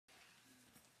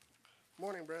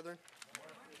Morning, brethren.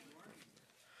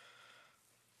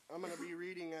 I'm going to be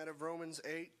reading out of Romans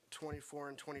 8, 24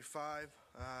 and 25.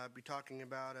 I'll be talking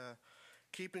about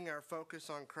keeping our focus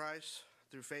on Christ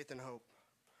through faith and hope.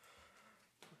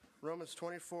 Romans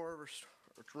 8,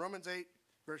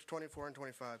 verse 24 and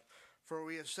 25. For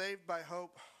we are saved by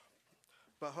hope,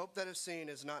 but hope that is seen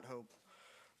is not hope.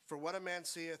 For what a man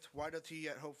seeth, why doth he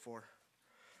yet hope for?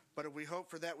 But if we hope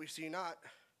for that we see not,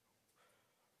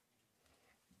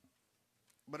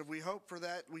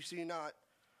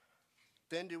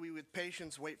 then do we with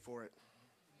patience wait for it.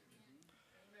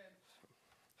 Amen.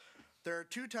 There are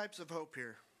two types of hope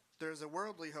here. There is a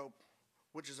worldly hope,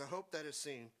 which is a hope that is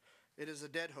seen. It is a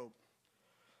dead hope.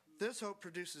 This hope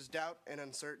produces doubt and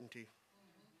uncertainty.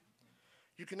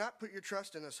 You cannot put your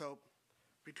trust in this hope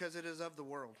because it is of the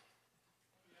world.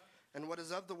 And what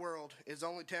is of the world is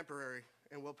only temporary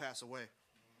and will pass away.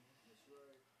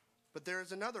 But there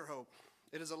is another hope.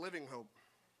 It is a living hope.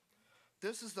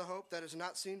 This is the hope that is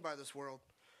not seen by this world,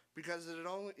 because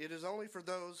it is only for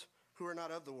those who are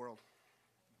not of the world.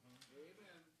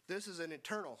 Amen. This is an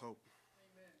eternal hope,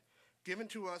 amen, given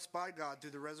to us by God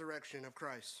through the resurrection of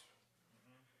Christ.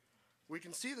 We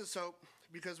can see this hope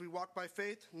because we walk by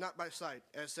faith, not by sight,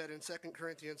 as said in 2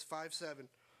 Corinthians 5:7.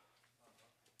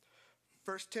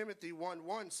 1 Timothy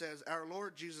 1:1 says, our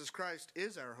Lord Jesus Christ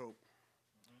is our hope.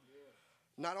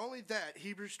 Not only that,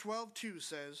 Hebrews 12:2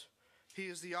 says, he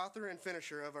is the author and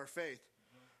finisher of our faith,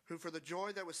 who for the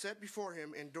joy that was set before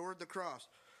him endured the cross,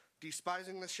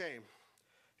 despising the shame,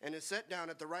 and is set down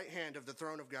at the right hand of the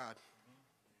throne of God.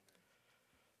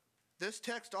 This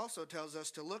text also tells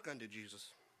us to look unto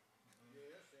Jesus.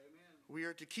 Yes, amen. We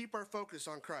are to keep our focus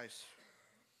on Christ.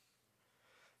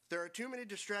 There are too many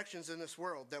distractions in this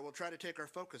world that will try to take our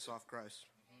focus off Christ.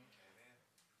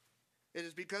 It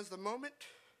is because the moment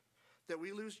that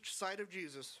we lose sight of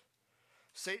Jesus,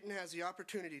 Satan has the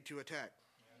opportunity to attack.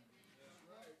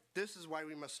 This is why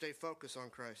we must stay focused on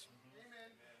Christ. Amen.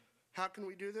 How can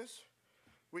we do this?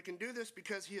 We can do this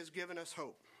because he has given us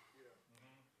hope.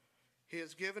 He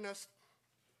has given us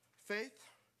faith,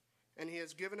 and he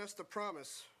has given us the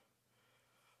promise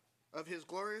of his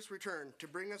glorious return to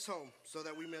bring us home so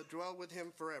that we may dwell with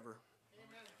him forever.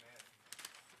 Amen.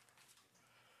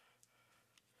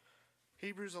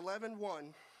 Hebrews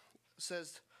 11:1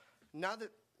 says,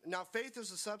 Now faith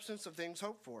is the substance of things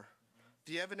hoped for,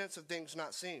 the evidence of things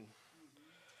not seen.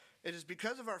 It is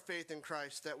because of our faith in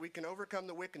Christ that we can overcome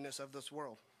the wickedness of this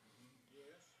world.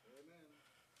 Yes, amen.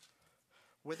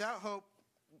 Without hope,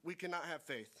 we cannot have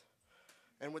faith.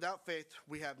 And without faith,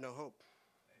 we have no hope.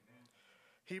 Amen.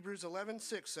 Hebrews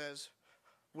 11:6 says,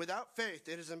 without faith,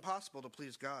 it is impossible to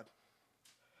please God.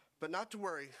 But not to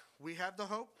worry, we have the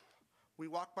hope, we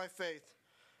walk by faith,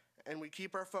 and we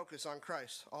keep our focus on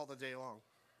Christ all the day long.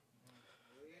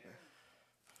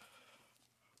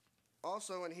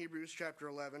 Also in Hebrews chapter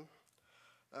 11,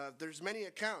 there's many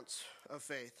accounts of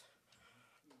faith.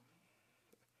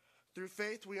 Through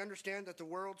faith, we understand that the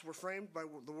worlds were framed by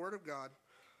the word of God,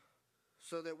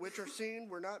 so that which are seen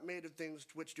were not made of things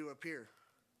which do appear.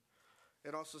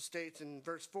 It also states in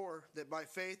verse 4 that by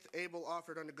faith Abel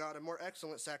offered unto God a more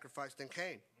excellent sacrifice than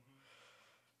Cain.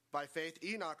 By faith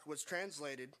Enoch was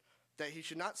translated that he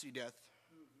should not see death.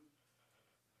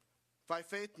 By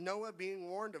faith Noah,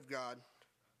 being warned of God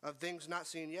of things not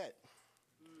seen yet.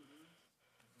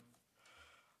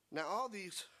 Now all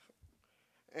these,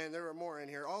 and there are more in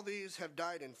here, all these have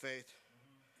died in faith,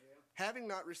 having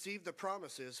not received the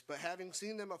promises, but having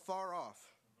seen them afar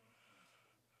off.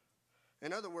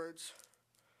 In other words,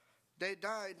 they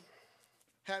died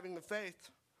having the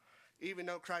faith, even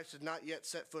though Christ had not yet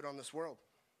set foot on this world.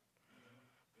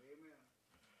 Amen.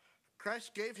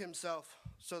 Christ gave himself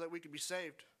so that we could be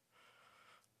saved.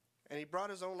 And he brought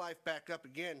his own life back up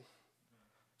again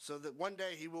so that one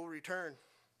day he will return,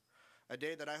 a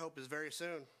day that I hope is very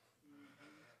soon,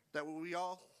 that we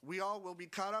all will be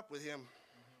caught up with him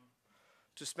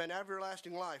to spend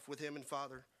everlasting life with him and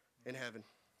Father in heaven.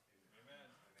 Amen.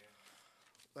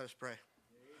 Let us pray.